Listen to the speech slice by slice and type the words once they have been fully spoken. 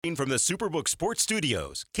From the Superbook Sports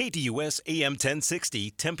Studios, KDUS AM 1060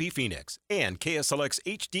 Tempe, Phoenix, and KSLX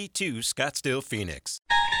HD2 Scottsdale, Phoenix.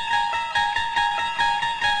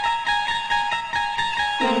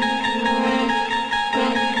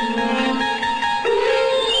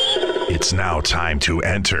 It's now time to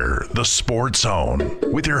enter the Sports Zone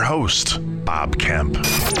with your host, Bob Kemp.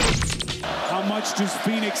 How much does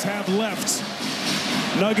Phoenix have left?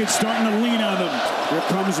 Nuggets starting to lean on them. Here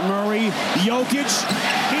comes Murray. Jokic.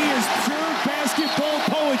 He is pure basketball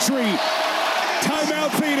poetry.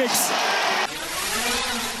 Timeout, Phoenix.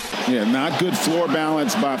 Yeah, not good floor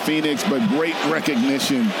balance by Phoenix, but great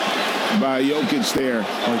recognition by Jokic there.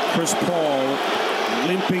 Chris Paul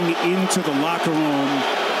limping into the locker room.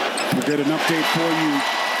 We'll get an update for you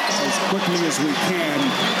as quickly as we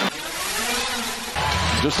can.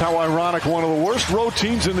 Just how ironic, one of the worst road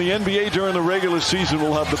teams in the NBA during the regular season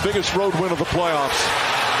will have the biggest road win of the playoffs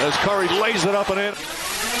as Curry lays it up and in.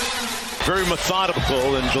 Very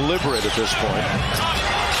methodical and deliberate at this point.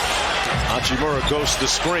 Hachimura goes to the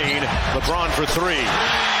screen. LeBron for three.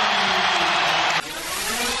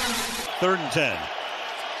 3rd and 10.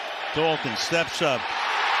 Dalton steps up.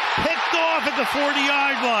 Picked off at the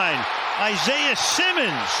 40-yard line. Isaiah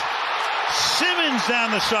Simmons. Simmons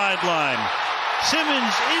down the sideline.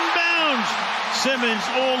 Simmons inbounds. Simmons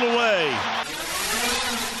all the way.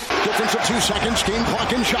 Difference of 2 seconds. Game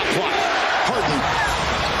clock and shot clock. Harden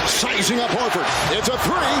sizing up Horford. It's a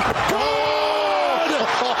three. Good!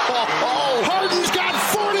 Harden's got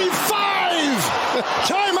 45!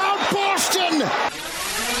 Timeout, Boston!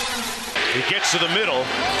 He gets to the middle.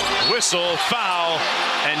 Whistle, foul.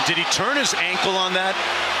 And did he turn his ankle on that?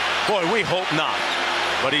 Boy, we hope not.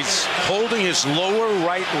 But he's holding his lower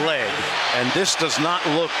right leg, and this does not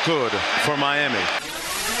look good for Miami.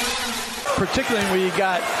 Particularly when you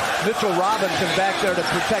got Mitchell Robinson back there to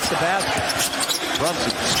protect the basket.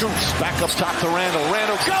 Brunson scoops back up top to Randall.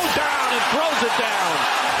 Randall goes down and throws it down.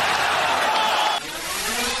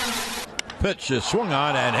 Pitch is swung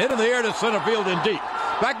on and hit in the air to center field and deep.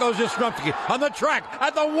 Back goes Yastrzemski on the track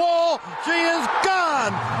at the wall. She is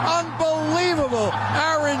gone. Unbelievable.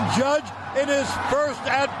 Aaron Judge in his first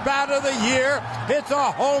at-bat of the year hits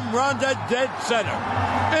a home run to dead center.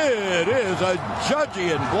 It is a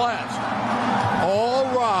Judgian blast. All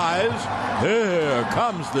rise. Here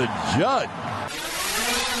comes the Judge.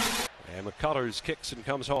 And McCullers kicks and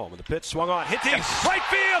comes home. And the pitch swung on. Hit deep. Right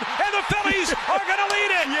field. And the Phillies are going to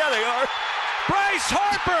lead it. Yeah, they are. Bryce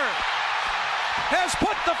Harper has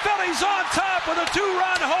put the Phillies on top with a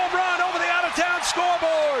 2-run home run over the out-of-town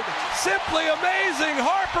scoreboard. Simply amazing.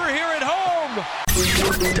 Harper here at home.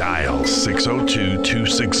 Dial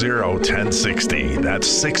 602-260-1060. That's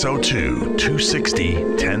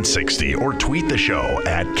 602-260-1060. Or tweet the show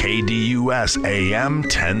at KDUS AM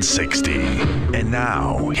 1060. And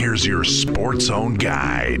now, here's your Sports Zone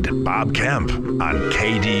guide, Bob Kemp on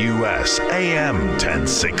KDUS AM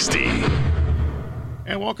 1060.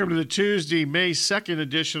 And welcome to the Tuesday, May 2nd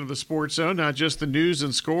edition of the Sports Zone. Not just the news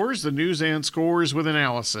and scores, the news and scores with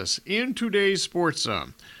analysis in today's Sports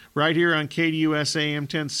Zone. Right here on KDUS AM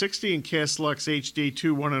 1060 and KSLX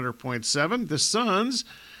HD2 100.7. The Suns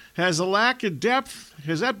has a lack of depth.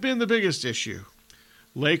 Has that been the biggest issue?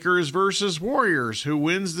 Lakers versus Warriors. Who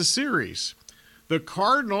wins the series? The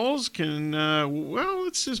Cardinals can,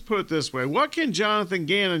 let's just put it this way. What can Jonathan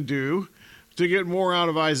Gannon do to get more out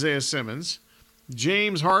of Isaiah Simmons?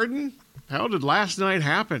 James Harden, how did last night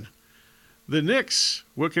happen? The Knicks,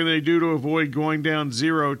 what can they do to avoid going down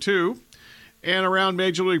 0-2? And around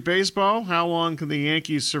Major League Baseball, how long can the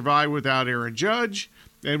Yankees survive without Aaron Judge?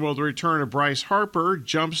 And will the return of Bryce Harper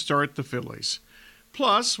jumpstart the Phillies?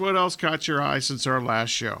 Plus, what else caught your eye since our last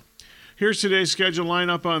show? Here's today's scheduled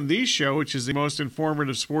lineup on the show, which is the most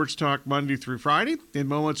informative sports talk Monday through Friday. In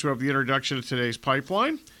moments, we'll have the introduction of today's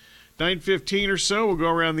pipeline. 9:15 or so, we'll go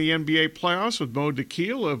around the NBA playoffs with Mo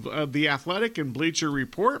DeKeel of The Athletic and Bleacher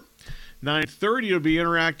Report. 9:30 will be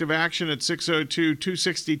interactive action at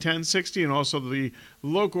 602-260-1060 and also the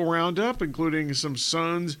local roundup, including some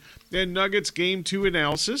Suns and Nuggets Game 2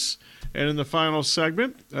 analysis. And in the final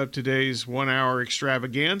segment of today's 1-hour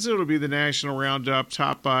extravaganza, it'll be the national roundup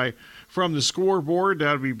topped by From the Scoreboard.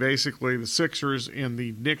 That'll be basically the Sixers and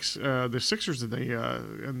the Knicks, the Sixers and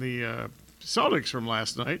the Celtics from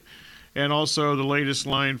last night, and also the latest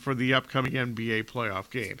line for the upcoming NBA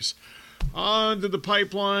playoff games. On to the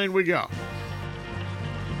pipeline we go.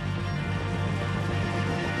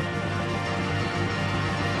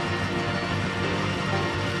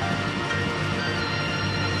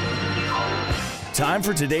 Time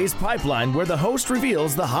for today's pipeline, where the host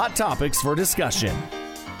reveals the hot topics for discussion.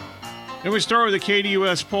 And we start with the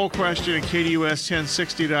KDUS poll question at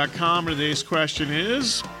KDUS1060.com. Today's question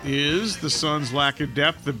is the Suns' lack of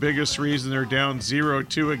depth the biggest reason they're down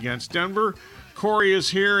 0-2 against Denver? Corey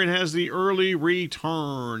is here and has the early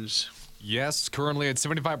returns. Yes, currently at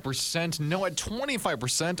 75%. No, at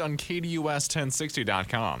 25% on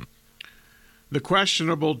KDUS1060.com. The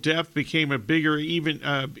questionable depth became even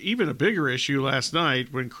a bigger issue last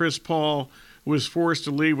night when Chris Paul was forced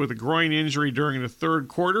to leave with a groin injury during the third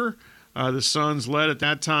quarter. The Suns led at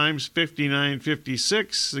that time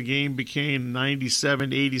 59-56. The game became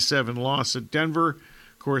 97-87 loss at Denver.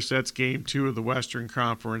 Of course, that's Game 2 of the Western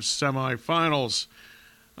Conference semifinals.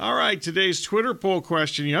 All right, today's Twitter poll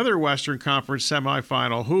question, the other Western Conference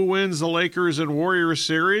semifinal. Who wins the Lakers and Warriors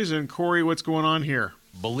series? And Corey, what's going on here?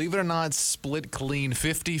 Believe it or not, split clean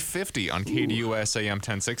 50-50 on KDUS AM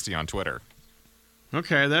 1060 on Twitter.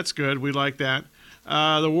 Okay, that's good. We like that.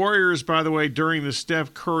 The Warriors, by the way, during the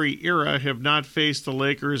Steph Curry era, have not faced the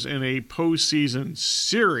Lakers in a postseason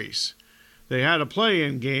series. They had a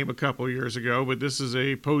play-in game a couple years ago, but this is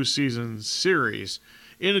a postseason series.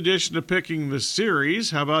 In addition to picking the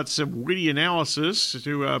series, how about some witty analysis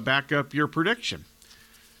to back up your prediction?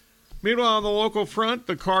 Meanwhile, on the local front,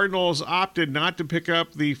 the Cardinals opted not to pick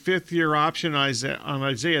up the fifth-year option on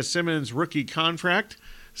Isaiah Simmons' rookie contract.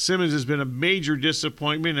 Simmons has been a major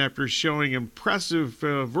disappointment after showing impressive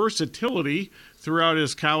versatility throughout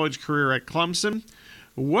his college career at Clemson.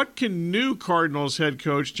 What can new Cardinals head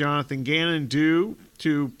coach Jonathan Gannon do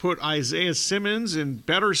to put Isaiah Simmons in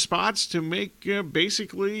better spots to make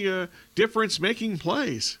basically difference-making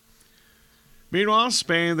plays? Meanwhile,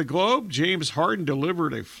 spanning the globe, James Harden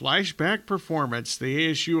delivered a flashback performance. The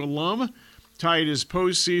ASU alum tied his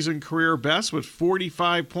postseason career best with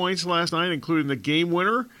 45 points last night, including the game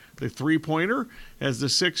winner, the three-pointer, as the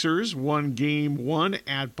Sixers won Game 1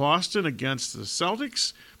 at Boston against the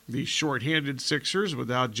Celtics. The shorthanded Sixers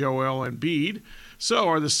without Joel Embiid. So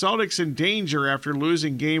are the Celtics in danger after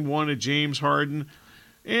losing Game 1 to James Harden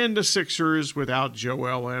and the Sixers without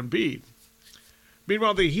Joel Embiid?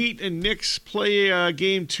 Meanwhile, the Heat and Knicks play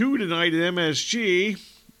Game 2 tonight at MSG.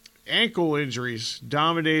 Ankle injuries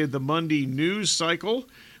dominated the Monday news cycle,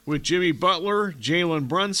 with Jimmy Butler, Jalen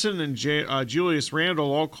Brunson, and Julius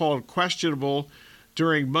Randle all called questionable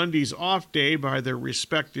during Monday's off day by their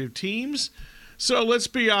respective teams. So let's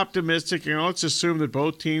be optimistic and let's assume that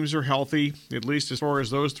both teams are healthy, at least as far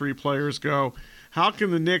as those three players go. How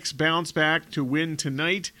can the Knicks bounce back to win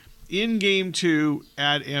tonight in Game 2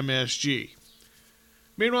 at MSG?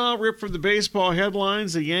 Meanwhile, ripped from the baseball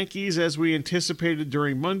headlines, the Yankees, as we anticipated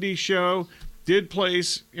during Monday's show, did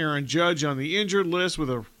place Aaron Judge on the injured list with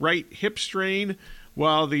a right hip strain,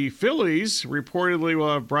 while the Phillies reportedly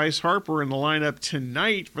will have Bryce Harper in the lineup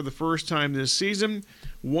tonight for the first time this season,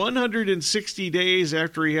 160 days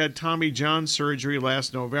after he had Tommy John surgery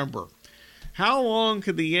last November. How long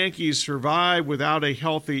could the Yankees survive without a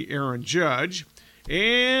healthy Aaron Judge?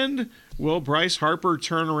 And will Bryce Harper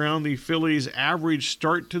turn around the Phillies' average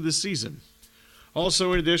start to the season?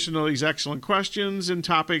 Also, in addition to these excellent questions and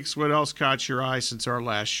topics, what else caught your eye since our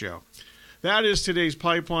last show? That is today's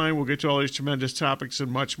Pipeline. We'll get to all these tremendous topics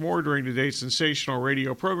and much more during today's sensational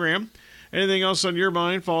radio program. Anything else on your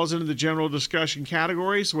mind falls into the general discussion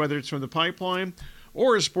category, so whether it's from the Pipeline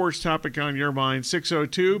or a sports topic on your mind,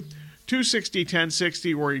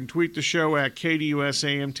 602-260-1060, or you can tweet the show at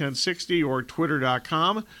KDUSAM1060 or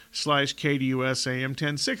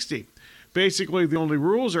twitter.com/KDUSAM1060. Basically, the only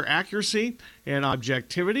rules are accuracy and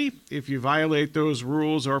objectivity. If you violate those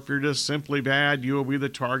rules or if you're just simply bad, you will be the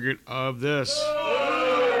target of this.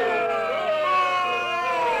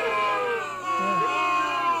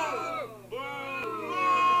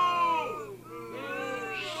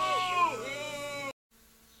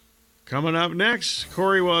 Coming up next,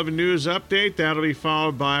 Corey will have a news update. That'll be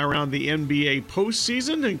followed by around the NBA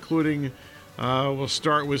postseason, including we'll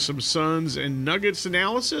start with some Suns and Nuggets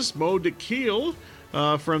analysis. Mo DeKeel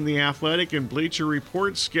from The Athletic and Bleacher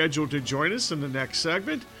Report scheduled to join us in the next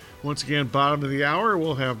segment. Once again, bottom of the hour,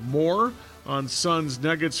 we'll have more on Suns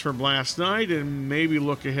Nuggets from last night and maybe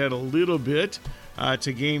look ahead a little bit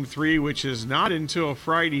to Game 3, which is not until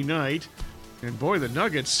Friday night. And boy, the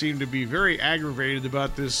Nuggets seem to be very aggravated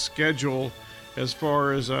about this schedule as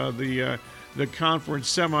far as the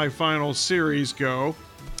conference semifinal series go.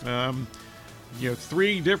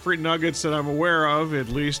 Three different Nuggets that I'm aware of, at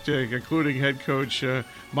least, including head coach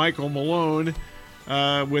Michael Malone,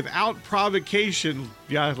 without provocation.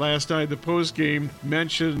 Last night the postgame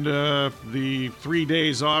mentioned the 3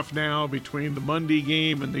 days off now between the Monday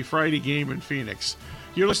game and the Friday game in Phoenix.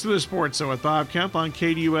 You're listening to the Sports Zone with Bob Kemp on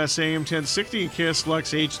KDUS AM 1060 and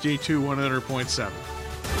KSLX HD2 100.7.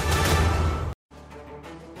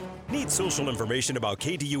 social information about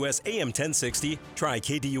KDUS AM 1060, try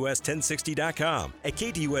KDUS1060.com, at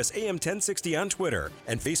KDUS AM 1060 on Twitter,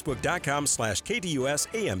 and Facebook.com/KDUS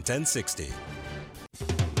AM 1060.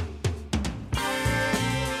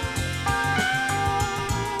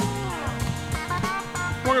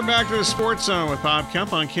 Welcome back to the Sports Zone with Bob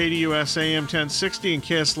Kemp on KDUS AM 1060 and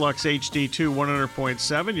KSLUX HD2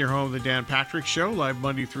 100.7. Your home of the Dan Patrick Show, live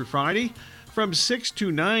Monday through Friday from 6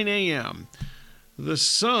 to 9 a.m. The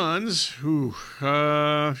Suns,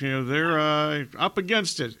 they're up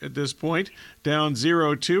against it at this point, down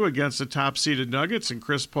 0-2 against the top-seeded Nuggets, and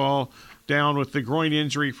Chris Paul down with the groin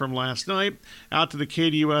injury from last night. Out to the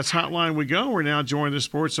KDUS hotline we go. We're now joined in the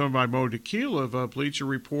Sports Zone by Mo Dakhil of Bleacher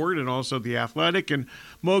Report and also The Athletic. And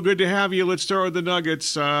Mo, good to have you. Let's start with the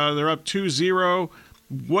Nuggets. They're up 2-0.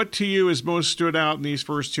 What to you has most stood out in these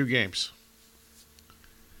first two games?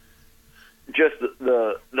 Just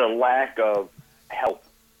the lack of help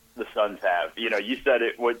the Suns have. You said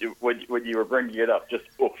it when you were bringing it up. Just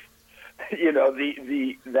oof.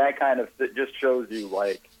 That kind of just shows you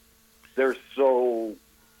like this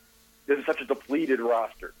is such a depleted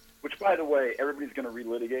roster. Which, by the way, everybody's going to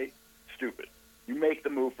relitigate. Stupid. You make the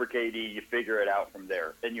move for KD, you figure it out from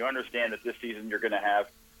there, and you understand that this season you're going to have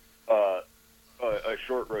a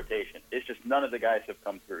short rotation. It's just none of the guys have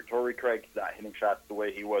come through. Torrey Craig's not hitting shots the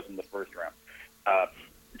way he was in the first round.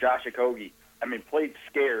 Josh Okogie, played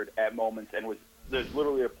scared at moments, and there's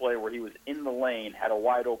literally a play where he was in the lane, had a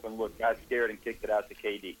wide open look, got scared, and kicked it out to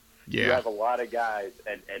KD. Yeah. You have a lot of guys,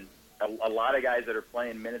 and a lot of guys that are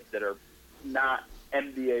playing minutes that are not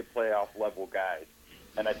NBA playoff level guys.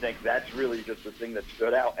 And I think that's really just the thing that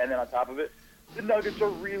stood out. And then on top of it, the Nuggets are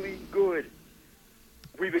really good.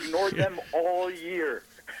 We've ignored them all year.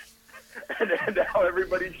 And now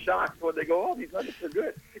everybody's shocked when they go, oh, these Nuggets are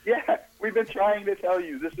good. Yeah, we've been trying to tell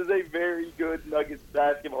you this is a very good Nuggets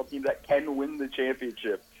basketball team that can win the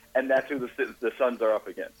championship, and that's who the Suns are up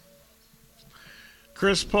against.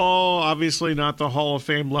 Chris Paul, obviously not the Hall of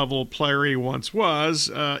Fame level player he once was.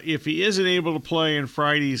 If he isn't able to play in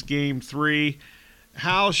Friday's Game 3,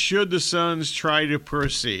 how should the Suns try to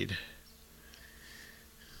proceed?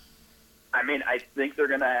 I think they're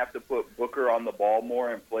going to have to put Booker on the ball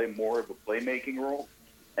more and play more of a playmaking role.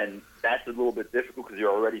 And that's a little bit difficult because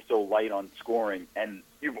you're already so light on scoring. And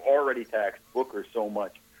you've already taxed Booker so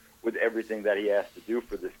much with everything that he has to do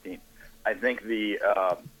for this team. I think they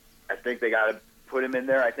got to put him in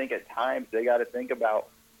there. I think at times they got to think about,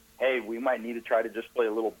 hey, we might need to try to just play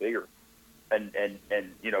a little bigger. And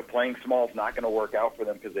playing small is not going to work out for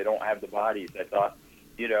them because they don't have the bodies. I thought,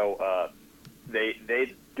 they're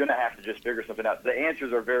going to have to just figure something out. The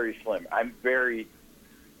answers are very slim.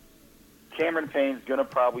 Cameron Payne's going to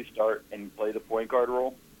probably start and play the point guard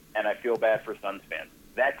role, and I feel bad for Suns fans.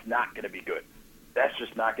 That's not going to be good. That's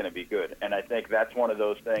just not going to be good. And I think that's one of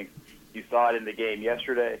those things. You saw it in the game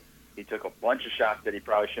yesterday. He took a bunch of shots that he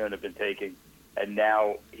probably shouldn't have been taking, and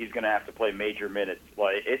now he's going to have to play major minutes.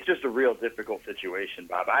 It's just a real difficult situation,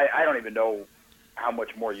 Bob. I don't even know how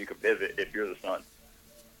much more you could pivot if you're the Suns.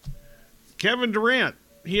 Kevin Durant,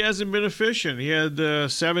 he hasn't been efficient. He had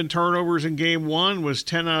 7 turnovers in Game 1, was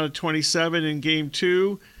 10 out of 27 in Game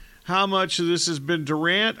 2. How much of this has been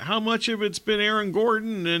Durant? How much of it's been Aaron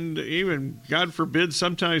Gordon? And even, God forbid,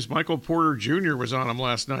 sometimes Michael Porter Jr. was on him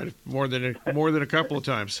last night more than a couple of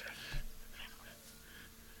times.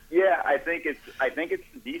 Yeah, I think it's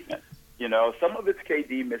the defense. Some of it's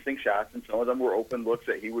KD missing shots, and some of them were open looks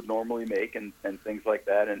that he would normally make and things like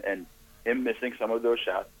that, and him missing some of those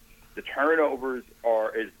shots. The turnovers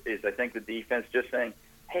is I think the defense just saying,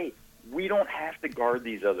 hey, we don't have to guard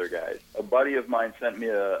these other guys. A buddy of mine sent me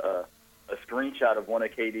a screenshot of one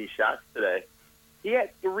of KD's shots today. He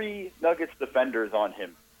had 3 Nuggets defenders on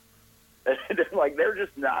him. And they're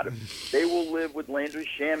just not. They will live with Landry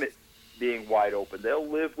Shamet being wide open. They'll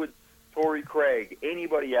live with Torrey Craig,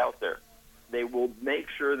 anybody out there. They will make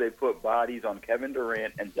sure they put bodies on Kevin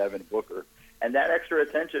Durant and Devin Booker. And that extra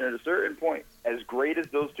attention at a certain point, as great as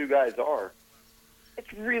those two guys are,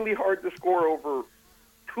 it's really hard to score over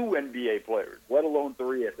 2 NBA players, let alone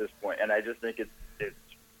 3 at this point. And I just think it's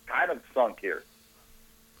kind of sunk here.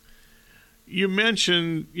 You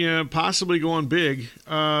mentioned, possibly going big.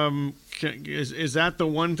 Is that the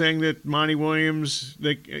one thing that Monty Williams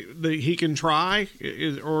that he can try,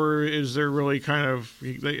 or is there really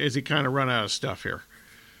is he kind of run out of stuff here?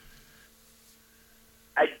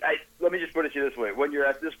 Let me just put it to you this way: when you're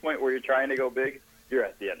at this point where you're trying to go big, you're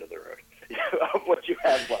at the end of the road of what you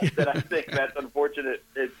have left. And I think that's unfortunate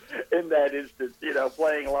in that instance.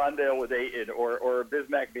 Playing Londale with Ayton or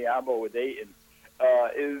Bismack Biyombo with Ayton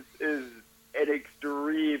is an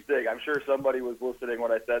extreme thing. I'm sure somebody was listening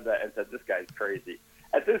when I said that and said, this guy's crazy.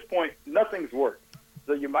 At this point, nothing's worked.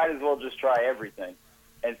 So you might as well just try everything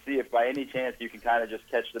and see if by any chance you can kind of just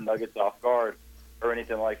catch the Nuggets off guard or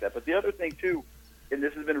anything like that. But the other thing, too, and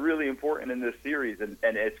this has been really important in this series, and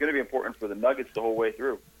it's going to be important for the Nuggets the whole way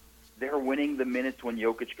through, they're winning the minutes when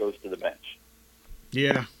Jokic goes to the bench.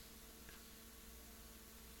 Yeah.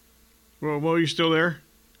 Well, Mo, you still there?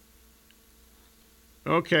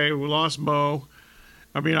 Okay, we lost Mo.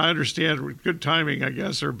 I mean, I understand good timing, I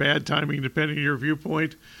guess, or bad timing, depending on your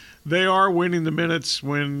viewpoint. They are winning the minutes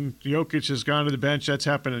when Jokic has gone to the bench. That's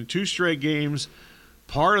happened in 2 straight games.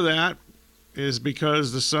 Part of that is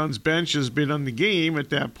because the Suns' bench has been on the game at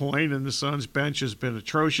that point, and the Suns' bench has been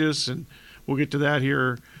atrocious, and we'll get to that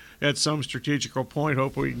here at some strategical point.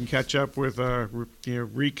 Hopefully we can catch up with,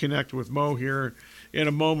 reconnect with Mo here in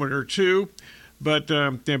a moment or two. But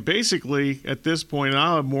basically, at this point,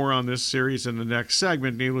 I'll have more on this series in the next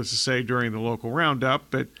segment, needless to say, during the local roundup.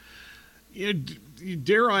 But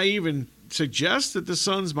dare I even suggest that the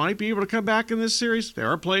Suns might be able to come back in this series? They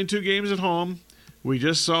are playing 2 games at home. We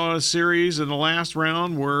just saw a series in the last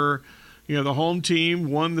round where, the home team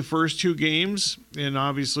won the first 2 games, and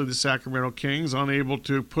obviously the Sacramento Kings unable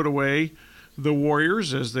to put away the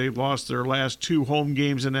Warriors as they lost their last 2 home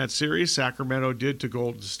games in that series. Sacramento did to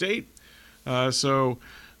Golden State. So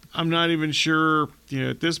I'm not even sure,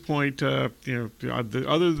 at this point, other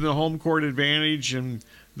than the home court advantage and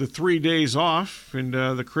the 3 days off and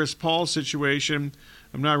the Chris Paul situation,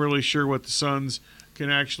 I'm not really sure what the Suns can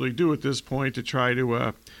actually do at this point to try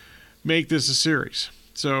to make this a series.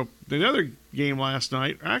 So the other game last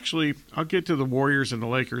night, actually, I'll get to the Warriors and the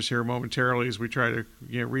Lakers here momentarily as we try to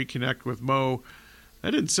reconnect with Mo.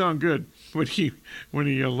 That didn't sound good when he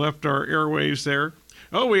left our airwaves there.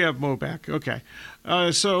 Oh, we have Mo back. Okay.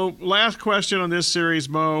 So last question on this series,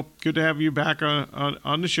 Mo. Good to have you back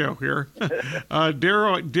on the show here.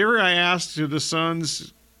 Dare I ask, do the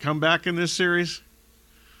Suns come back in this series?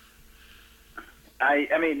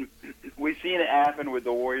 I mean, we've seen it happen with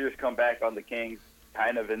the Warriors come back on the Kings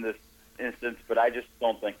kind of in this instance, but I just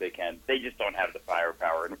don't think they can. They just don't have the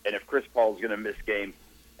firepower. And if Chris Paul is going to miss games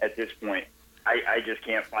at this point, I just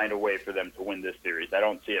can't find a way for them to win this series. I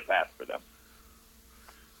don't see a path for them.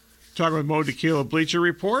 Talking with Mo Tequila, Bleacher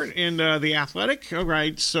Report, and The Athletic. All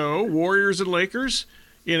right, so Warriors and Lakers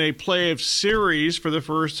in a playoff series for the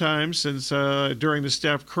first time since during the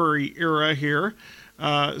Steph Curry era here.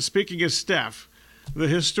 Speaking of Steph, the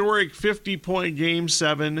historic 50-point Game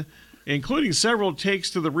 7, including several takes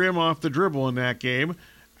to the rim off the dribble in that game.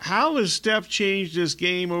 How has Steph changed his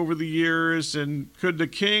game over the years, and could the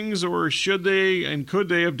Kings, or should they, and could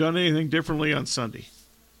they have done anything differently on Sunday?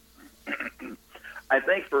 I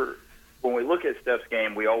think when we look at Steph's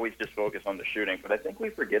game, we always just focus on the shooting, but I think we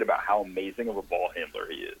forget about how amazing of a ball handler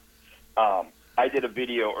he is. I did a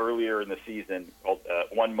video earlier in the season called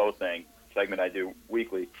One Mo Thing, segment I do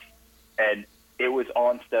weekly, and it was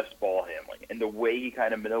on Steph's ball handling and the way he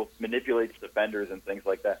kind of manipulates defenders and things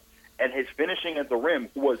like that. And his finishing at the rim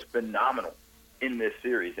was phenomenal in this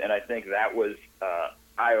series, and I think that was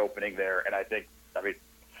eye-opening there. And I mean,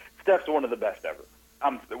 Steph's one of the best ever.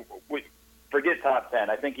 Forget top 10.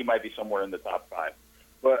 I think he might be somewhere in the top 5.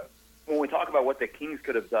 But when we talk about what the Kings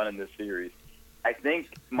could have done in this series, I think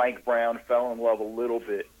Mike Brown fell in love a little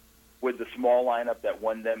bit with the small lineup that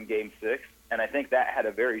won them Game 6, and I think that had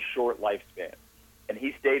a very short lifespan. And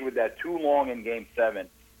he stayed with that too long in Game 7,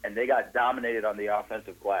 and they got dominated on the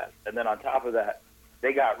offensive glass. And then on top of that,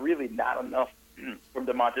 they got really not enough from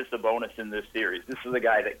Domantas Sabonis in this series. This is a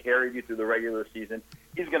guy that carried you through the regular season.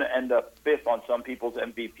 He's going to end up 5th on some people's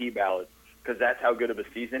MVP ballots because that's how good of a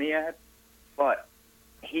season he had. But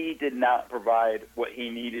he did not provide what he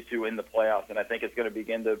needed to in the playoffs, and I think it's going to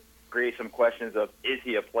begin to create some questions of, is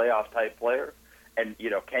he a playoff-type player? And,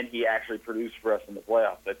 can he actually produce for us in the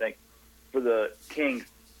playoffs? I think for the Kings,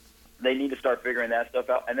 they need to start figuring that stuff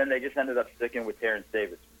out. And then they just ended up sticking with Terrence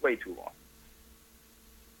Davis way too long.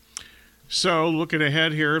 So looking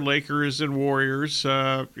ahead here, Lakers and Warriors,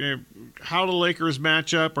 how do Lakers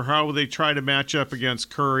match up, or how will they try to match up against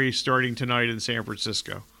Curry starting tonight in San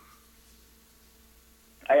Francisco?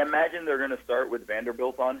 I imagine they're going to start with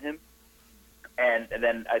Vanderbilt on him. And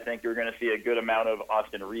then I think you're going to see a good amount of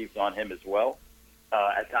Austin Reeves on him as well.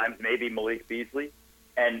 At times, maybe Malik Beasley.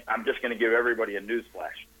 And I'm just going to give everybody a news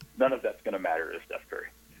flash. None of that's going to matter to Steph Curry.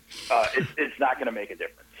 It's not going to make a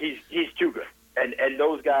difference. He's too good. And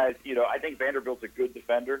those guys, I think Vanderbilt's a good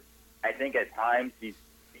defender. I think at times he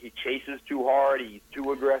chases too hard. He's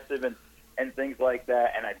too aggressive and things like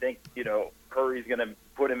that. And I think, Curry's going to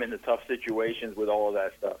put him into tough situations with all of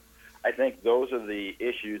that stuff. I think those are the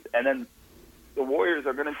issues. And then the Warriors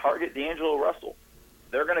are going to target D'Angelo Russell.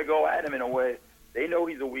 They're going to go at him in a way. They know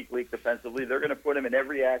he's a weak link defensively. They're going to put him in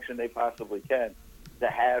every action they possibly can to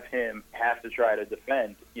have him have to try to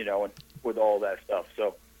defend, and with all that stuff.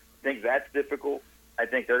 So I think that's difficult. I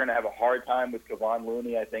think they're going to have a hard time with Kevon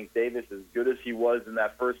Looney. I think Davis, as good as he was in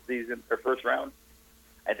that first round,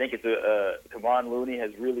 I think Kevon Looney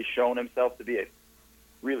has really shown himself to be a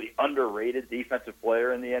really underrated defensive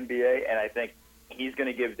player in the NBA, and I think he's going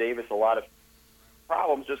to give Davis a lot of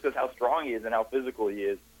problems just because how strong he is and how physical he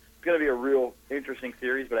is. It's going to be a real interesting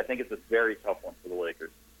series, but I think it's a very tough one for the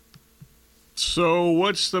Lakers. So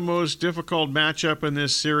what's the most difficult matchup in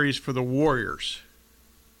this series for the Warriors?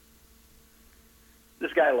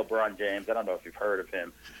 This guy, LeBron James, I don't know if you've heard of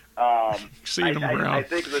him. Seen him around. I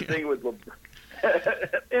think the thing with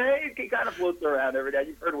LeBron, he kind of floats around every day.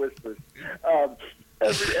 You've heard whispers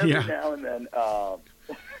every now and then.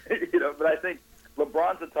 But I think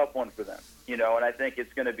LeBron's a tough one for them. And I think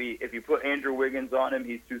it's going to be, if you put Andrew Wiggins on him,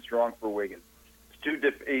 he's too strong for Wiggins.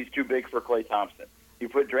 He's too big for Klay Thompson. You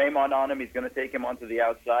put Draymond on him, he's going to take him onto the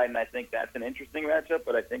outside, and I think that's an interesting matchup,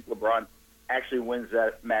 but I think LeBron actually wins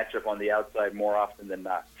that matchup on the outside more often than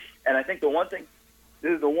not. And I think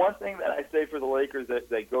this is the one thing that I say for the Lakers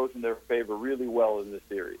that goes in their favor really well in this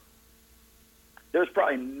series. There's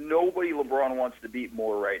probably nobody LeBron wants to beat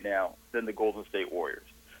more right now than the Golden State Warriors.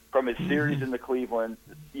 From his series in the Cleveland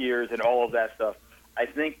years and all of that stuff, I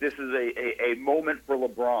think this is a moment for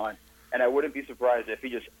LeBron, and I wouldn't be surprised if he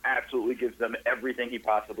just absolutely gives them everything he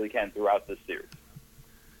possibly can throughout this series.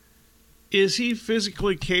 Is he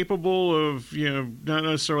physically capable of, not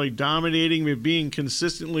necessarily dominating, but being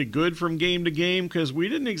consistently good from game to game? Because we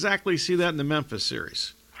didn't exactly see that in the Memphis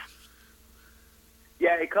series.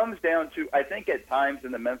 Yeah, it comes down to, I think at times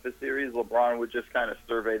in the Memphis series, LeBron would just kind of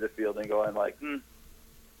survey the field and go,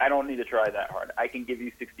 I don't need to try that hard. I can give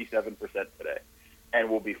you 67% today, and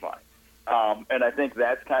we'll be fine. And I think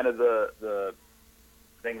that's kind of the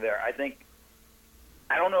thing there. I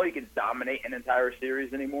don't know he can dominate an entire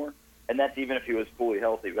series anymore, and that's even if he was fully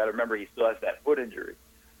healthy. You've got to remember he still has that foot injury.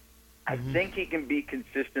 I think he can be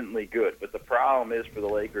consistently good, but the problem is for the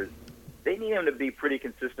Lakers, they need him to be pretty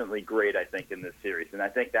consistently great, I think, in this series. And I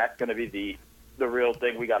think that's going to be the real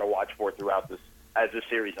thing we got to watch for throughout this as the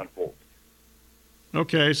series unfolds.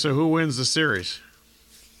 Okay, so who wins the series?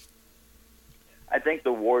 I think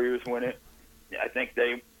the Warriors win it. I think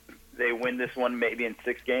they win this one maybe in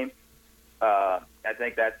 6 games. I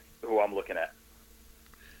think that's who I'm looking at.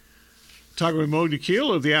 Talking with Mo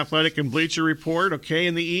DeKeel of The Athletic and Bleacher Report. Okay,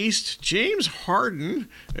 in the East, James Harden,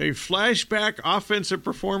 a flashback offensive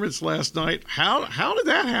performance last night. How did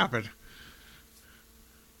that happen?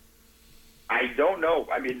 I don't know.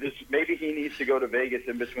 I mean, maybe he needs to go to Vegas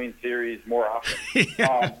in between series more often.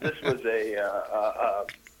 This was a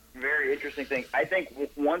very interesting thing. I think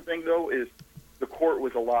one thing, though, is the court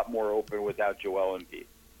was a lot more open without Joel Embiid.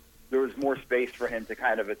 There was more space for him to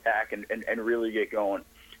kind of attack and really get going.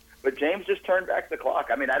 But James just turned back the clock.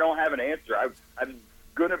 I mean, I don't have an answer. I'm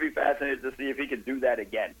going to be fascinated to see if he can do that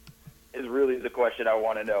again, is really the question I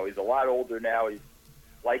want to know. He's a lot older now. He's,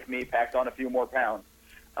 like me, packed on a few more pounds.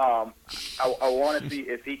 I want to see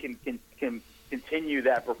if he can continue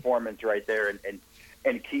that performance right there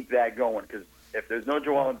and keep that going, because if there's no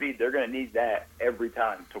Joel Embiid, they're going to need that every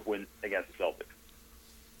time to win against the Celtics.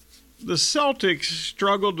 The Celtics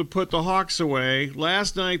struggled to put the Hawks away.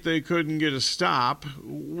 Last night they couldn't get a stop.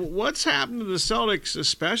 What's happened to the Celtics,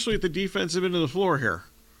 especially at the defensive end of the floor here?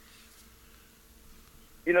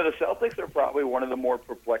 The Celtics are probably one of the more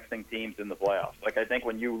perplexing teams in the playoffs. Like, I think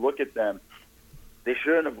when you look at them, they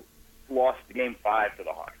shouldn't have lost Game 5 to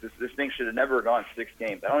the Hawks. This thing should have never gone 6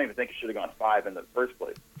 games. I don't even think it should have gone 5 in the first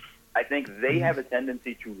place. I think they have a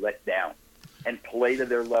tendency to let down and play to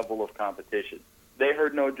their level of competition. They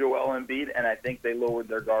heard no Joel Embiid, and I think they lowered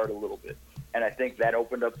their guard a little bit. And I think that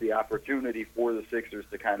opened up the opportunity for the Sixers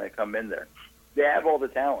to kind of come in there. They have all the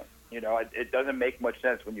talent. It doesn't make much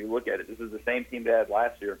sense when you look at it. This is the same team they had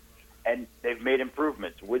last year, and they've made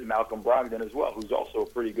improvements with Malcolm Brogdon as well, who's also a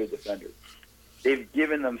pretty good defender. They've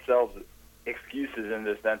given themselves excuses in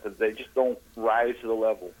the sense that they just don't rise to the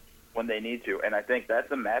level when they need to. And I think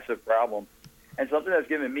that's a massive problem and something that's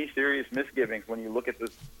given me serious misgivings when you look at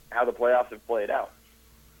how the playoffs have played out.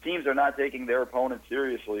 Teams are not taking their opponents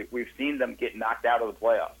seriously. We've seen them get knocked out of the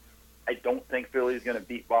playoffs. I don't think Philly's going to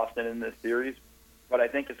beat Boston in this series, but I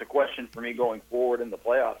think it's a question for me going forward in the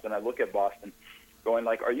playoffs. And I look at Boston going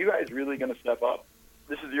are you guys really going to step up?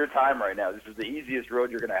 This is your time right now. This is the easiest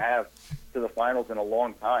road you're going to have to the finals in a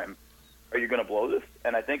long time. Are you going to blow this?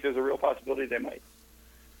 And I think there's a real possibility they might.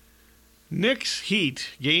 Knicks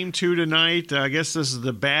Heat, Game 2 tonight. I guess this is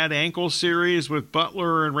the bad ankle series with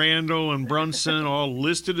Butler and Randall and Brunson all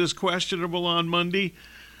listed as questionable on Monday.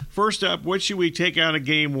 First up, what should we take out of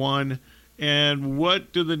Game 1, and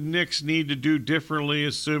what do the Knicks need to do differently,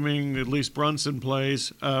 assuming at least Brunson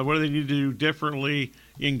plays? What do they need to do differently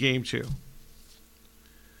in Game 2?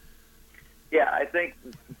 Yeah, I think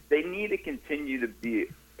they need to continue to be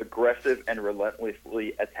aggressive and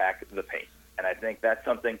relentlessly attack the paint. And I think that's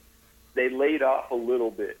something they laid off a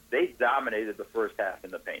little bit. They dominated the first half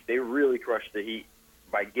in the paint. They really crushed the Heat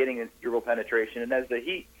by getting in dribble penetration. And as the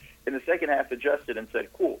Heat in the second half adjusted and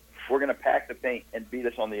said, cool, we're going to pack the paint and beat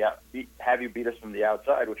us on the have you beat us from the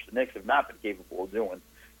outside, which the Knicks have not been capable of doing.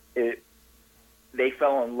 They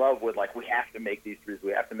fell in love with, like, we have to make these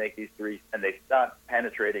threes, and they stopped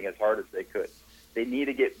penetrating as hard as they could. They need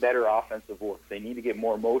to get better offensive work. They need to get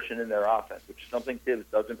more motion in their offense, which is something Tibbs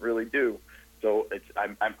doesn't really do. So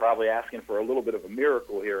I'm probably asking for a little bit of a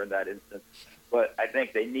miracle here in that instance. But I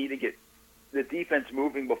think they need to get the defense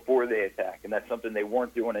moving before they attack, and that's something they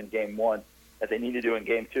weren't doing in Game 1 that they need to do in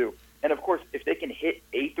Game 2. And, of course, if they can hit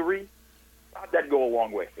a three, that'd go a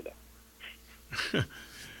long way for them.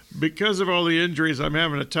 Because of all the injuries, I'm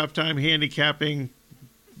having a tough time handicapping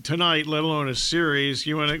tonight, let alone a series.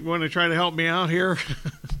 You want to try to help me out here?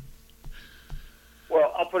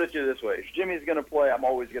 Well, I'll put it to you this way. If Jimmy's going to play, I'm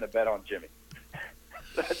always going to bet on Jimmy.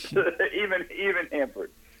 That's, even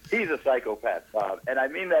Hampard. He's a psychopath, Bob. And I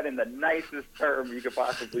mean that in the nicest term you could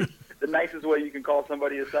possibly – the nicest way you can call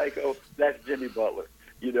somebody a psycho, that's Jimmy Butler.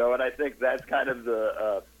 And I think that's kind of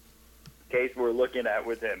the case we're looking at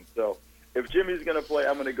with him. So if Jimmy's going to play,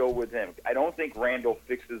 I'm going to go with him. I don't think Randall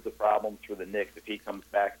fixes the problems for the Knicks if he comes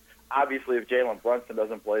back. Obviously, if Jalen Brunson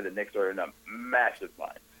doesn't play, the Knicks are in a massive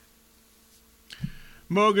bind.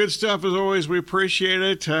 Mo, good stuff as always. We appreciate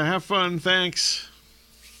it. Have fun. Thanks.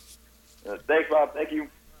 Thanks, Bob. Thank you.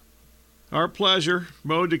 Our pleasure.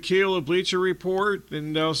 Mo DeKeel of Bleacher Report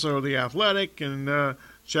and also The Athletic. And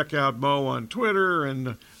check out Mo on Twitter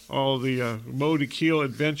and all the Mo DeKeel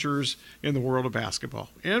adventures in the world of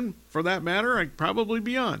basketball. And for that matter, probably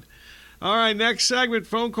beyond. All right, next segment,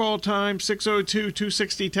 phone call time,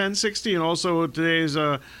 602-260-1060. And also today's,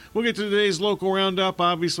 we'll get to today's local roundup,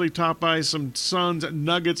 obviously topped by some Suns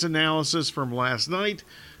Nuggets analysis from last night.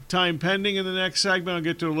 Time pending in the next segment. I'll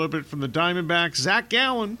get to a little bit from the Diamondbacks. Zak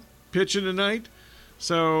Gallen pitching tonight.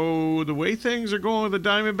 So the way things are going with the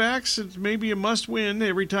Diamondbacks, it's maybe a must-win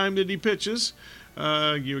every time that he pitches.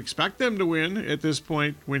 You expect them to win at this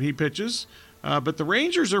point when he pitches. But the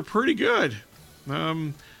Rangers are pretty good.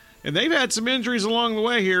 And they've had some injuries along the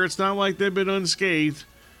way here. It's not like they've been unscathed.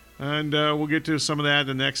 And we'll get to some of that in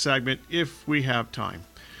the next segment if we have time.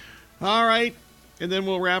 All right. And then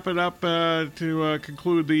we'll wrap it up to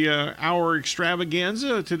conclude the hour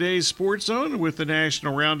extravaganza, today's Sports Zone, with the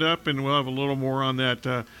National Roundup. And we'll have a little more on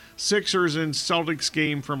that Sixers and Celtics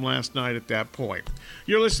game from last night at that point.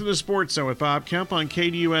 You're listening to Sports Zone with Bob Kemp on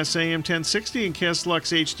KDUS AM 1060 and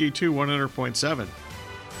KSLUX HD2 100.7.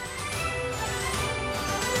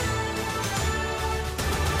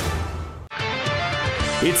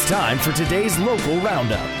 It's time for today's local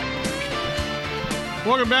roundup.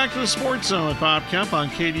 Welcome back to the Sports Zone with Bob Kemp on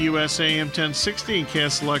KDUS AM 1060 and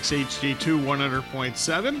KSLUX HD2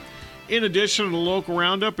 100.7. In addition to the local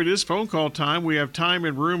roundup, it is phone call time. We have time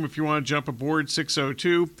and room if you want to jump aboard,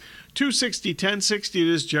 602-260-1060. It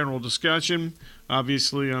is general discussion.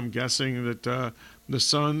 Obviously, I'm guessing that the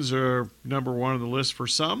Suns are number one on the list for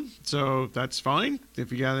some, so that's fine.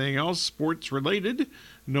 If you got anything else sports-related,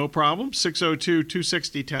 no problem,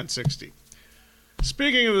 602-260-1060.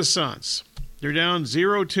 Speaking of the Suns, they're down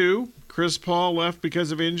 0-2. Chris Paul left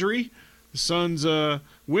because of injury. The Suns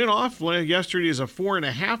went off yesterday as a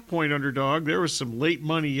 4.5-point underdog. There was some late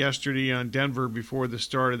money yesterday on Denver before the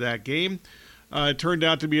start of that game. It turned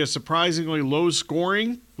out to be a surprisingly low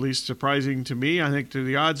scoring, at least surprising to me, I think to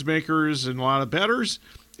the odds makers and a lot of bettors.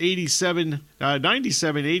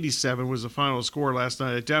 97-87 was the final score last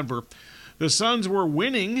night at Denver. The Suns were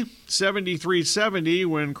winning 73-70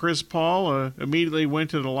 when Chris Paul immediately went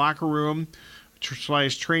to the locker room /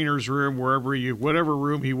 trainer's room, whatever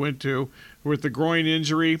room he went to, with the groin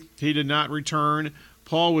injury. He did not return.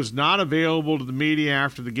 Paul was not available to the media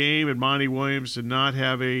after the game, and Monty Williams did not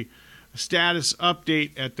have a status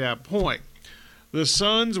update at that point. The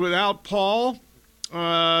Suns, without Paul,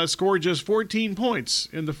 scored just 14 points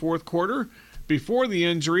in the fourth quarter. Before the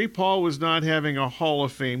injury, Paul was not having a Hall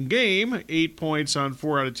of Fame game. 8 points on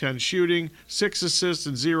 4 out of 10 shooting, 6 assists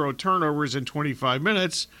and 0 turnovers in 25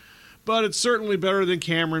 minutes. But it's certainly better than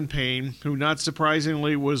Cameron Payne, who, not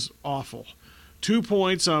surprisingly, was awful. 2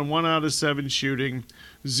 points on 1 out of 7 shooting,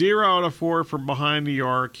 0 out of 4 from behind the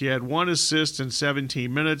arc. He had 1 assist in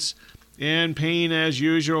 17 minutes, and Payne, as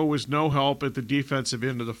usual, was no help at the defensive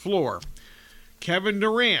end of the floor. Kevin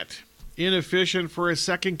Durant, inefficient for a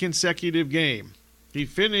second consecutive game. He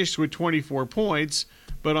finished with 24 points,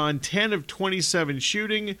 but on 10 of 27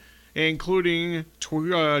 shooting, including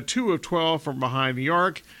 2 of 12 from behind the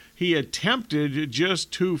arc. He attempted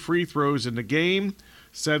just 2 free throws in the game,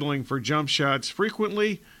 settling for jump shots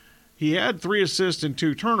frequently. He had 3 assists and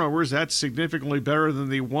 2 turnovers. That's significantly better than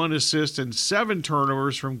the 1 assist and 7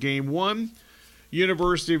 turnovers from Game 1.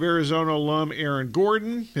 University of Arizona alum Aaron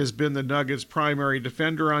Gordon has been the Nuggets' primary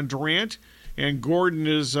defender on Durant, and Gordon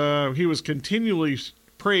he was continually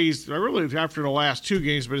praised, really after the last 2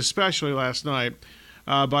 games, but especially last night,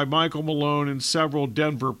 by Michael Malone and several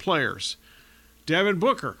Denver players. Devin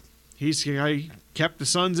Booker, he kept the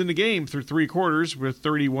Suns in the game through 3 quarters with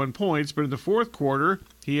 31 points, but in the fourth quarter,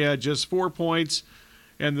 he had just 4 points,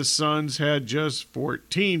 and the Suns had just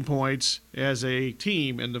 14 points as a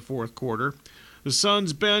team in the fourth quarter. The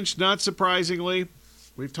Suns bench, not surprisingly,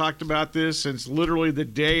 we've talked about this since literally the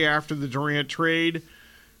day after the Durant trade.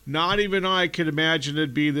 Not even I could imagine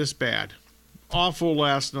it'd be this bad. Awful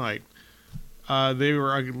last night. They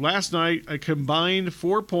were last night a combined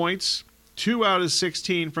 4 points, 2 out of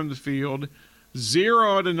 16 from the field,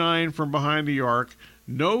 0 out of 9 from behind the arc,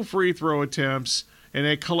 no free throw attempts, and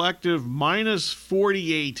a collective minus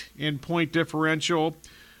 48 in point differential.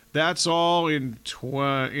 That's all in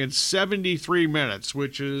 73 minutes,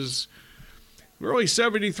 which is really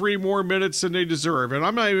 73 more minutes than they deserve. And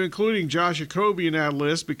I'm not even including Josh Okogie in that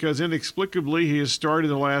list because inexplicably he has started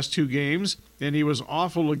the last 2 games, and he was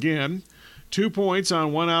awful again. 2 points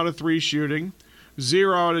on 1 out of 3 shooting,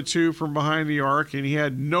 0 out of 2 from behind the arc, and he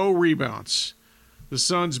had no rebounds. The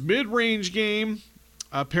Suns' mid-range game,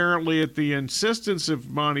 apparently at the insistence of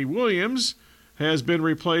Monty Williams, has been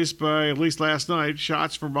replaced by, at least last night,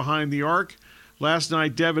 shots from behind the arc. Last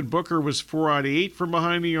night, Devin Booker was 4 out of 8 from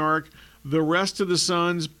behind the arc. The rest of the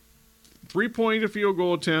Suns, 3-point and field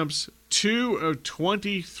goal attempts, 2 of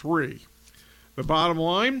 23. The bottom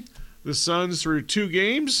line, the Suns through 2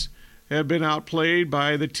 games have been outplayed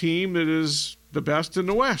by the team that is the best in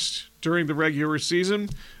the West during the regular season.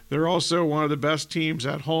 They're also one of the best teams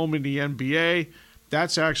at home in the NBA.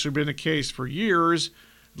 That's actually been the case for years,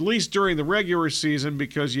 at least during the regular season,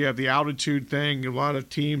 because you have the altitude thing. A lot of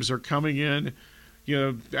teams are coming in,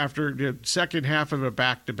 after the second half of a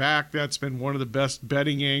back-to-back. That's been one of the best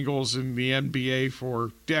betting angles in the NBA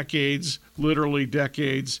for decades, literally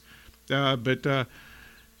decades. But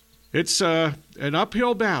it's an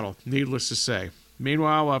uphill battle, needless to say.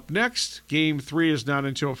 Meanwhile, up next, Game 3 is not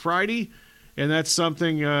until Friday. And that's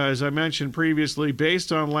something, as I mentioned previously,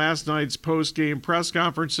 based on last night's post-game press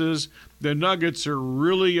conferences, the Nuggets are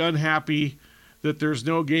really unhappy that there's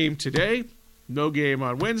no game today, no game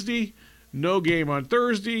on Wednesday, no game on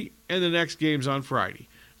Thursday, and the next game's on Friday.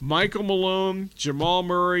 Michael Malone, Jamal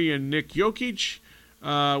Murray, and Nick Jokic,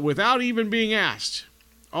 without even being asked,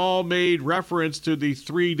 all made reference to the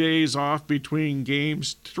 3 days off between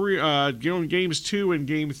games 2 and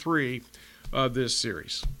Game 3 of this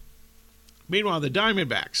series. Meanwhile, the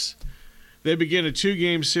Diamondbacks, they begin a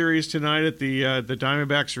 2-game series tonight. The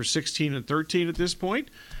Diamondbacks are 16-13 at this point.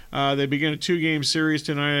 They begin a 2-game series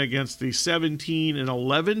tonight against the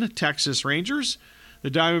 17-11 Texas Rangers.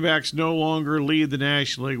 The Diamondbacks no longer lead the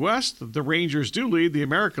National League West. The Rangers do lead the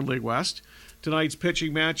American League West. Tonight's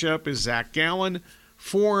pitching matchup is Zak Gallen,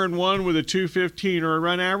 4-1 with a .215 earned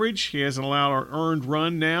run average. He hasn't allowed an earned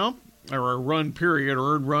run now, or a run period,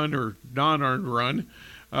 earned run or non-earned run.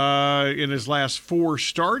 In his last 4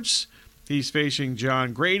 starts. He's facing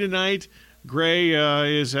John Gray tonight. Gray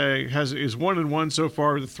is 1-1 so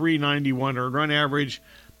far with a .391 earned run average.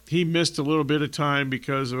 He missed a little bit of time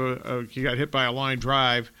because he got hit by a line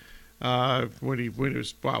drive when he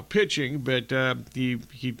was while pitching, but he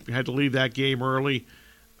had to leave that game early.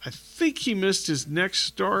 I think he missed his next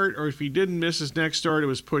start, or if he didn't miss his next start, it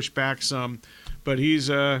was pushed back some. But he's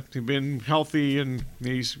been healthy and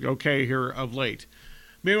he's okay here of late.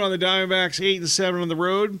 Meanwhile, the Diamondbacks 8-7 on the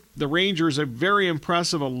road. The Rangers a very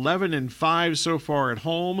impressive 11-5 so far at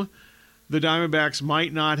home. The Diamondbacks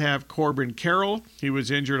might not have Corbin Carroll. He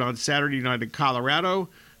was injured on Saturday night in Colorado.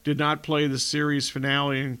 Did not play the series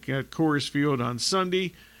finale at Coors Field on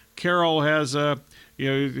Sunday. Carroll has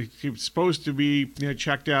he was supposed to be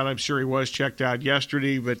checked out. I'm sure he was checked out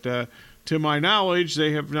yesterday, but to my knowledge,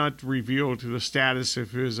 they have not revealed the status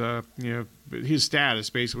of his status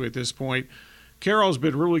basically at this point. Carroll's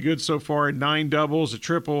been really good so far, 9 doubles, a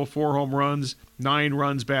triple, 4 home runs, 9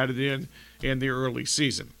 runs batted in the early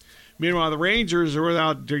season. Meanwhile, the Rangers are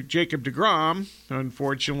without Jacob deGrom,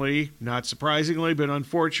 unfortunately, not surprisingly, but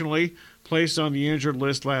unfortunately, placed on the injured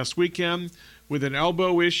list last weekend with an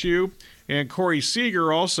elbow issue. And Corey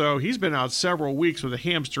Seager also, he's been out several weeks with a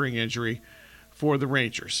hamstring injury for the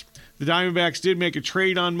Rangers. The Diamondbacks did make a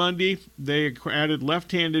trade on Monday. They added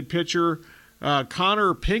left-handed pitcher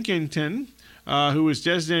Connor Pinkerton, who was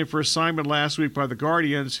designated for assignment last week by the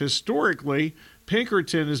Guardians. Historically,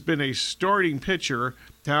 Pinkerton has been a starting pitcher.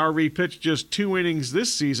 However, he pitched just 2 innings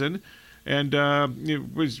this season, and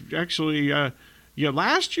it was actually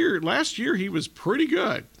last year he was pretty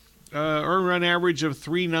good. Earned run average of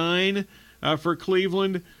 3.9 for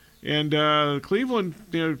Cleveland, and Cleveland,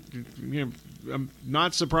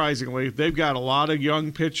 not surprisingly, they've got a lot of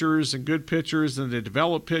young pitchers and good pitchers, and they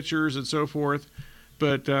develop pitchers and so forth.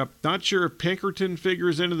 But not sure if Pinkerton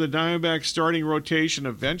figures into the Diamondbacks starting rotation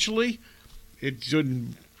eventually.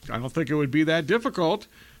 I don't think it would be that difficult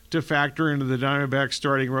to factor into the Diamondbacks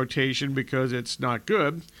starting rotation because it's not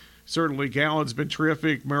good. Certainly Gallen's been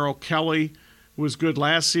terrific. Merrill Kelly was good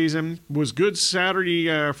last season, was good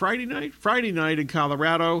Friday night in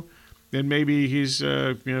Colorado, and maybe he's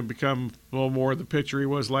become a little more the pitcher he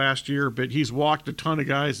was last year, but he's walked a ton of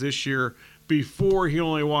guys this year. Before, he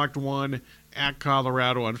only walked one at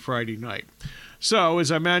Colorado on Friday night. So,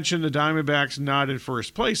 as I mentioned, the Diamondbacks not in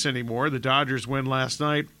first place anymore. The Dodgers win last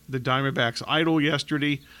night. The Diamondbacks idle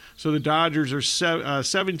yesterday. So the Dodgers are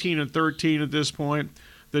 17-13 at this point.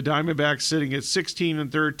 The Diamondbacks sitting at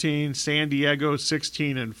 16-13. San Diego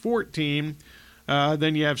 16-14.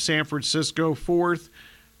 Then you have San Francisco 4th.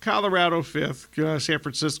 Colorado 5th. San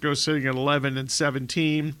Francisco sitting at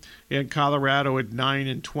 11-17. And Colorado at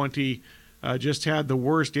 9-20. Just had the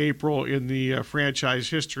worst April in the franchise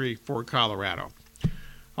history for Colorado.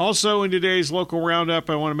 Also, in today's local roundup,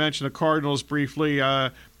 I want to mention the Cardinals briefly.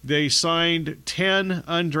 They signed 10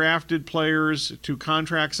 undrafted players to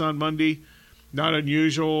contracts on Monday. Not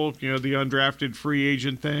unusual, the undrafted free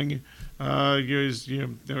agent thing is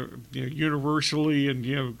universally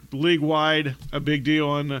and league-wide a big deal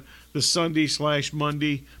on the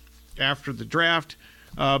Sunday/Monday after the draft.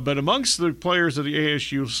 But amongst the players that the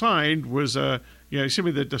ASU signed was, the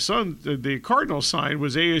Cardinals signed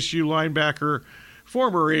was former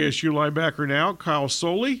ASU linebacker now, Kyle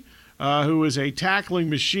Soley, who is a tackling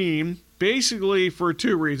machine, basically for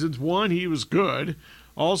 2 reasons. One, he was good.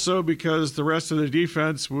 Also because the rest of the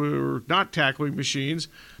defense were not tackling machines.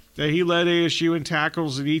 He led ASU in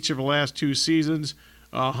tackles in each of the last 2 seasons,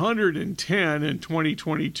 110 in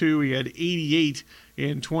 2022. He had 88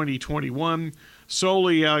 in 2021.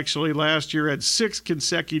 Soley actually last year had 6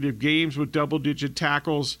 consecutive games with double-digit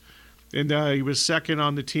tackles, and he was second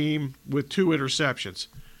on the team with 2 interceptions.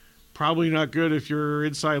 Probably not good if your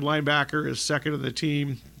inside linebacker is second on the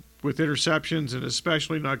team with interceptions, and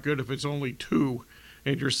especially not good if it's only 2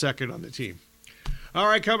 and you're second on the team. All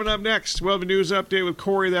right, coming up next, we'll have a news update with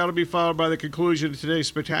Corey. That'll be followed by the conclusion of today's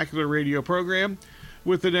spectacular radio program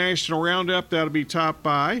with the National Roundup. That'll be topped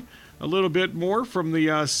by a little bit more from the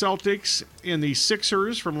Celtics and the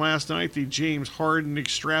Sixers from last night, the James Harden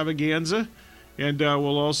extravaganza. And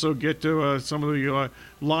we'll also get to some of the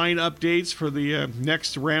line updates for the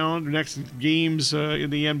next games in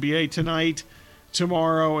the NBA tonight,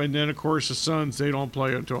 tomorrow, and then, of course, the Suns, they don't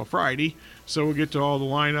play until Friday. So we'll get to all the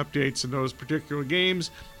line updates in those particular games.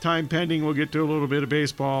 Time pending, we'll get to a little bit of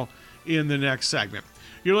baseball in the next segment.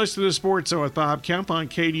 You're listening to Sports Zone with Bob Kemp on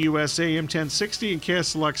KDUS AM 1060 and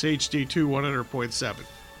KSLX HD2 100.7.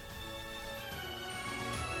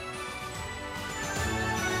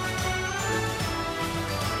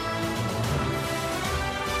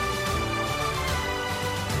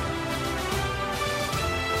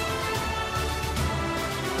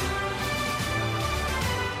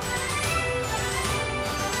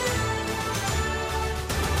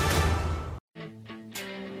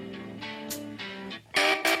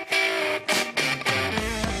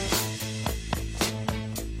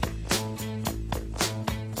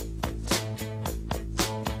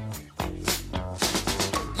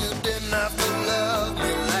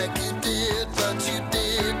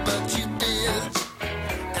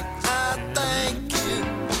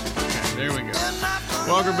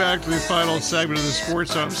 Welcome back to the final segment of the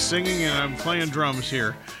Sports Zone. I'm singing and I'm playing drums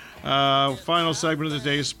here. Final segment of the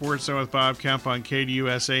day, Sports Zone with Bob Kemp on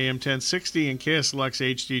KDUS AM 1060 and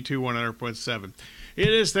KSLX HD2 100.7. It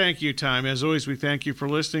is thank you time. As always, we thank you for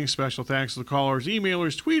listening. Special thanks to the callers,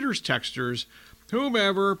 emailers, tweeters, texters,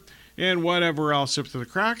 whomever, and whatever else slipped through the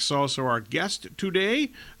cracks. Also our guest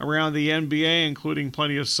today around the NBA, including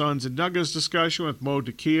plenty of Suns and Nuggets discussion with Mo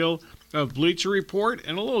DeKeel of Bleacher Report,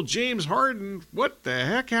 and a little James Harden. What the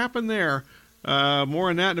heck happened there? More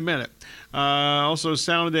on that in a minute. Also,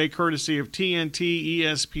 Sound of the Day courtesy of TNT,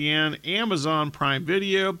 ESPN, Amazon Prime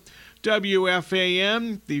Video,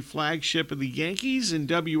 WFAN, the flagship of the Yankees, and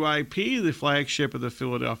WIP, the flagship of the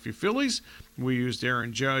Philadelphia Phillies. We used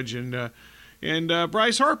Aaron Judge and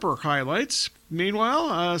Bryce Harper highlights.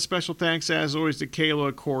 Meanwhile, special thanks, as always, to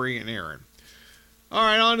Kayla, Corey, and Aaron. All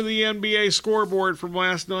right, on to the NBA scoreboard from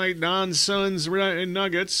last night. Non-Suns and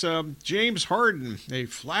Nuggets. James Harden, a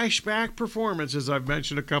flashback performance, as I've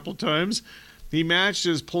mentioned a couple times. He matched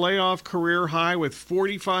his playoff career high with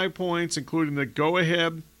 45 points, including the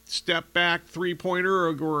go-ahead step-back three-pointer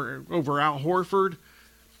over Al Horford.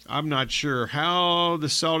 I'm not sure how the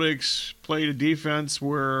Celtics played a defense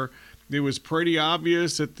where it was pretty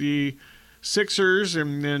obvious that the Sixers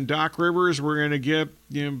and Doc Rivers were going to get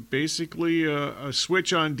basically a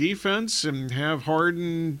switch on defense and have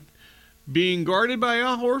Harden being guarded by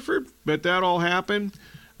Al Horford, but that all happened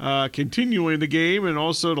continuing the game, and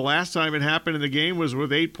also the last time it happened in the game was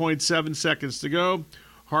with 8.7 seconds to go.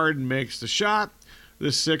 Harden makes the shot.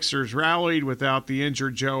 The Sixers rallied without the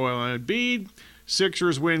injured Joel Embiid.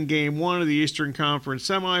 Sixers win Game 1 of the Eastern Conference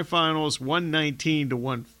semifinals,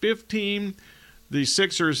 119-115. The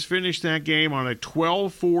Sixers finished that game on a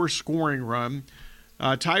 12-4 scoring run.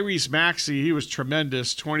 Tyrese Maxey, he was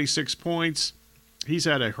tremendous, 26 points. He's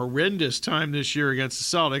had a horrendous time this year against the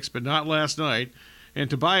Celtics, but not last night. And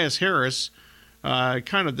Tobias Harris,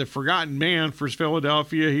 kind of the forgotten man for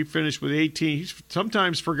Philadelphia. He finished with 18. He's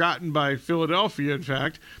sometimes forgotten by Philadelphia, in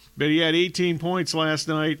fact, but he had 18 points last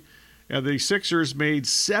night. The Sixers made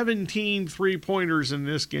 17 three-pointers in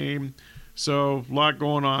this game, so a lot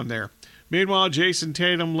going on there. Meanwhile, Jason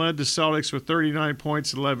Tatum led the Celtics with 39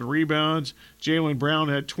 points and 11 rebounds. Jaylen Brown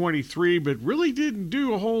had 23, but really didn't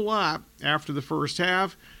do a whole lot after the first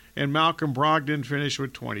half, and Malcolm Brogdon finished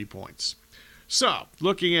with 20 points. So,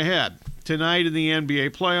 looking ahead, tonight in the NBA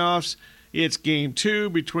playoffs, it's Game 2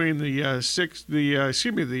 between the Celtics.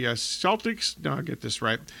 No, I'll get this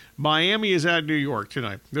right. Miami is at New York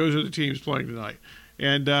tonight. Those are the teams playing tonight.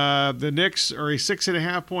 And the Knicks are a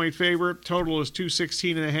 6.5-point favorite. Total is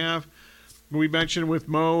 216.5. We mentioned with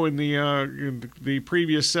Mo in the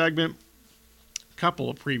previous segment, a couple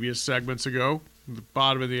of previous segments ago, the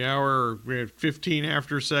bottom of the hour, or we had 15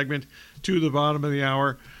 after segment to the bottom of the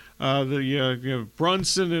hour.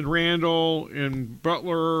 Brunson and Randall and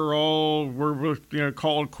Butler all were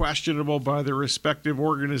called questionable by their respective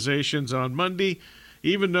organizations on Monday,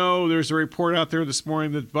 even though there's a report out there this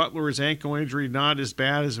morning that Butler's ankle injury not as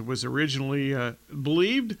bad as it was originally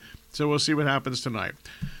believed. So we'll see what happens tonight.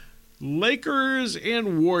 Lakers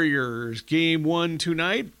and Warriors, Game 1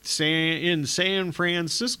 tonight in San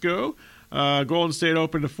Francisco. Golden State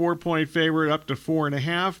opened a 4-point favorite up to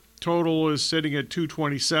 4.5. Total is sitting at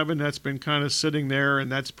 227. That's been kind of sitting there,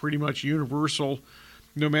 and that's pretty much universal,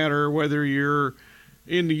 no matter whether you're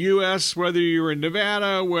in the U.S., whether you're in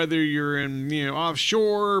Nevada, whether you're in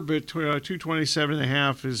offshore. But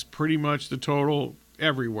 227.5 is pretty much the total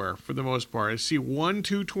everywhere for the most part. I see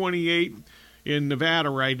 228 in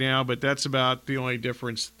Nevada right now, but that's about the only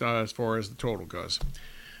difference as far as the total goes.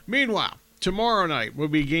 Meanwhile, tomorrow night will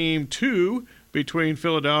be Game 2 between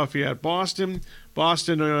Philadelphia at Boston.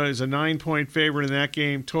 Boston is a 9-point favorite in that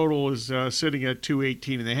game. Total is sitting at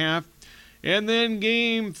 218.5. And then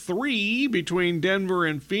Game 3 between Denver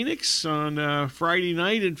and Phoenix on Friday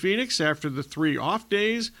night in Phoenix after the 3 off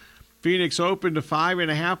days. Phoenix opened a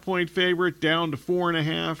 5.5-point favorite down to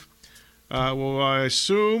 4.5. Well, I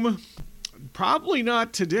assume, probably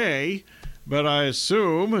not today, but I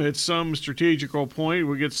assume at some strategical point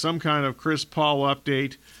we'll get some kind of Chris Paul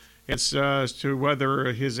update as to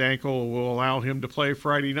whether his ankle will allow him to play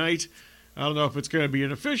Friday night. I don't know if it's going to be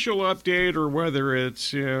an official update or whether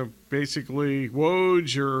it's basically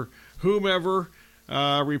Woj or whomever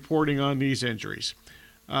reporting on these injuries.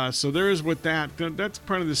 So there's with that. That's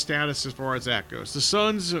part of the status as far as that goes. The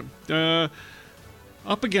Suns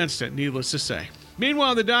up against it, needless to say.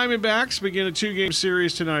 Meanwhile, the Diamondbacks begin a 2-game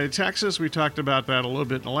series tonight in Texas. We talked about that a little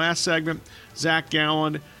bit in the last segment. Zak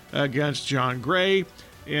Gallen against John Gray.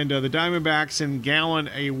 And the Diamondbacks and Gallen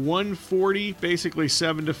a 140, basically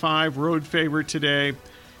 7-5 road favorite today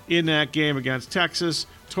in that game against Texas.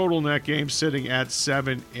 Total in that game sitting at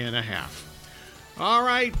 7.5. All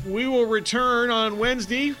right, we will return on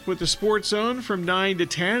Wednesday with the Sports Zone from 9 to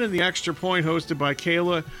 10 and the Extra Point hosted by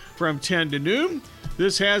Kayla from 10 to noon.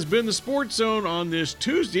 This has been the Sports Zone on this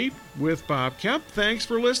Tuesday with Bob Kemp. Thanks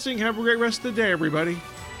for listening. Have a great rest of the day, everybody.